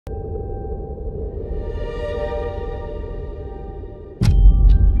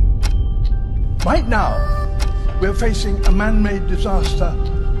Right now, we're facing a man-made disaster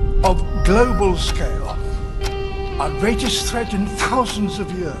of global scale. Our greatest threat in thousands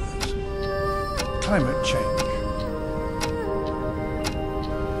of years, climate change.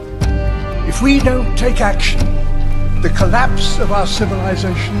 If we don't take action, the collapse of our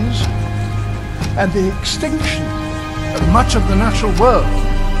civilizations and the extinction of much of the natural world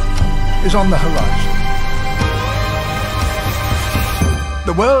is on the horizon.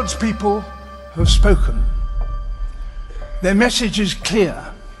 The world's people have spoken. Their message is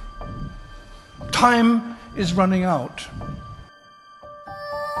clear. Time is running out.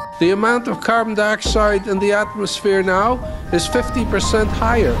 The amount of carbon dioxide in the atmosphere now is 50%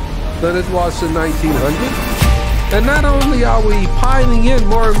 higher than it was in 1900. And not only are we piling in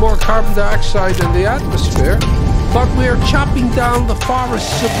more and more carbon dioxide in the atmosphere, but we are chopping down the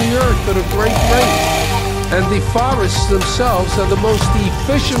forests of the earth at a great rate. And the forests themselves are the most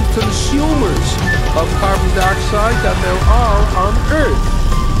efficient consumers of carbon dioxide that there are on Earth.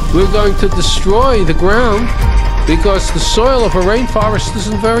 We're going to destroy the ground because the soil of a rainforest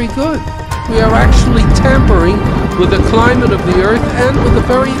isn't very good. We are actually tampering with the climate of the Earth and with the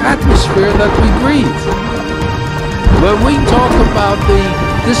very atmosphere that we breathe. When we talk about the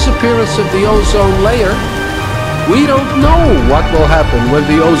disappearance of the ozone layer, we don't know what will happen when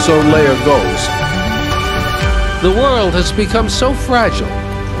the ozone layer goes. The world has become so fragile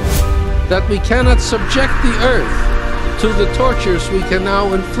that we cannot subject the Earth to the tortures we can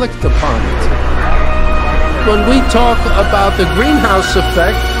now inflict upon it. When we talk about the greenhouse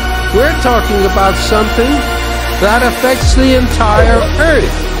effect, we're talking about something that affects the entire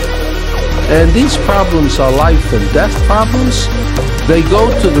Earth. And these problems are life and death problems. They go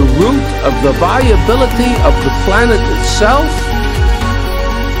to the root of the viability of the planet itself.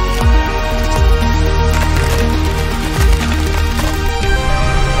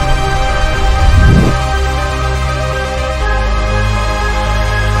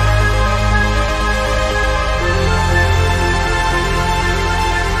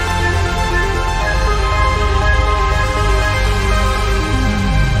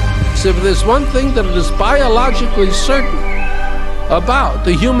 If there's one thing that is biologically certain about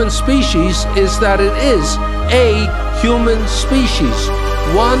the human species is that it is a human species,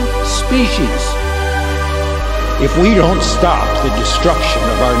 one species. If we don't stop the destruction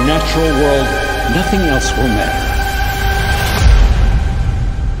of our natural world, nothing else will matter.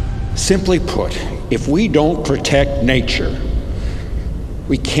 Simply put, if we don't protect nature,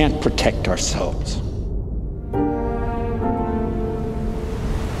 we can't protect ourselves.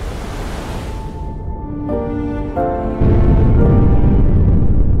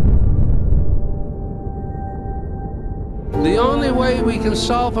 The only way we can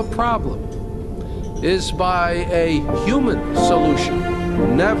solve a problem is by a human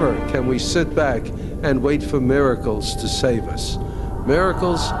solution. Never can we sit back and wait for miracles to save us.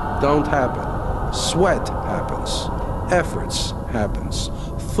 Miracles don't happen. Sweat happens. Efforts happens.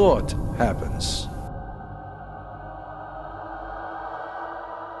 Thought happens.